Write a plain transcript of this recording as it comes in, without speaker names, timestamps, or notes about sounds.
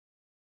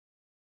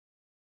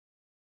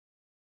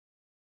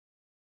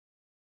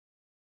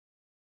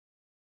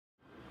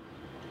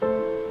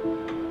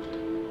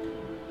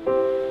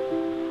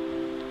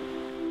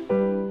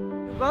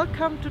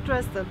welcome to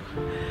Dresden.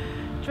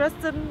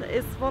 Dresden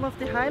is one of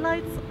the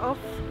highlights of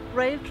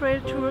rail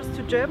trail tours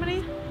to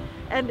Germany,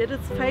 and it is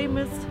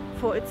famous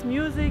for its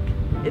music,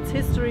 its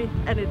history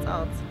and its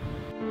arts.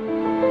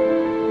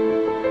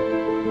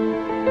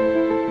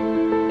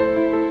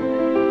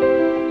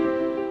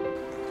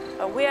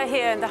 We are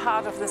here in the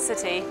heart of the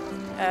city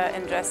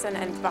in Dresden,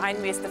 and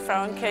behind me is the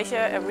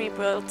Frauenkirche, a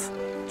rebuilt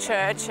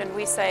church, and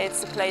we say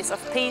it's a place of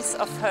peace,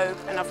 of hope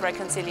and of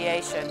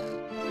reconciliation.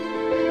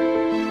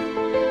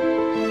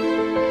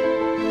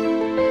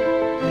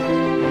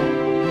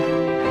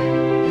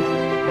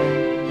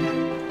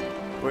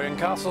 We're in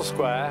Castle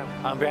Square,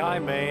 and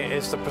behind me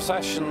is the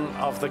procession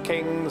of the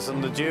kings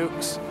and the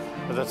dukes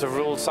that have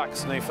ruled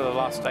Saxony for the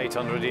last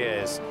 800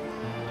 years.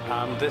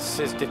 And this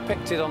is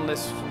depicted on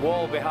this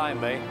wall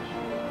behind me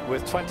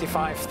with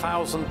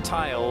 25,000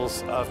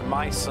 tiles of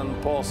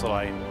Meissen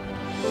porcelain.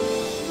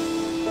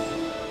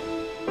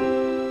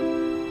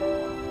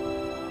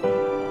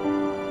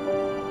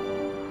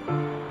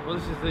 Well,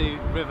 this is the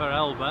River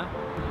Elbe,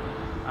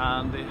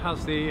 and it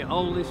has the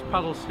oldest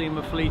paddle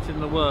steamer fleet in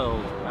the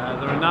world.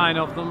 There are 9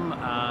 of them,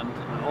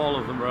 and all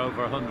of them are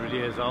over 100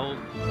 years old.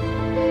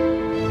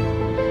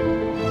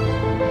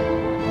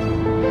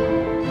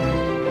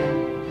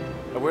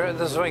 We're at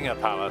the Zwinger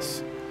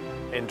Palace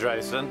in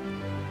Dresden,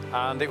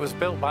 and it was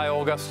built by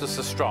Augustus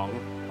the Strong,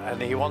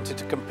 and he wanted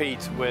to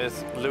compete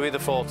with Louis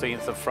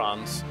XIV of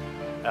France,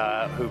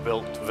 who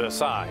built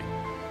Versailles.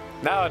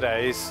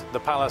 Nowadays, the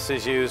palace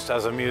is used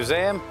as a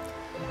museum,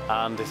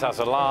 and it has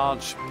a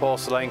large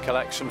porcelain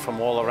collection from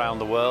all around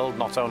the world,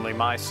 not only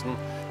Meissen,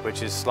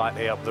 which is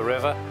slightly up the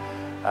river,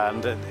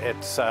 and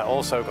it's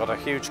also got a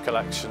huge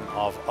collection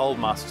of old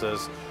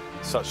masters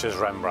such as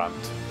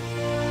Rembrandt.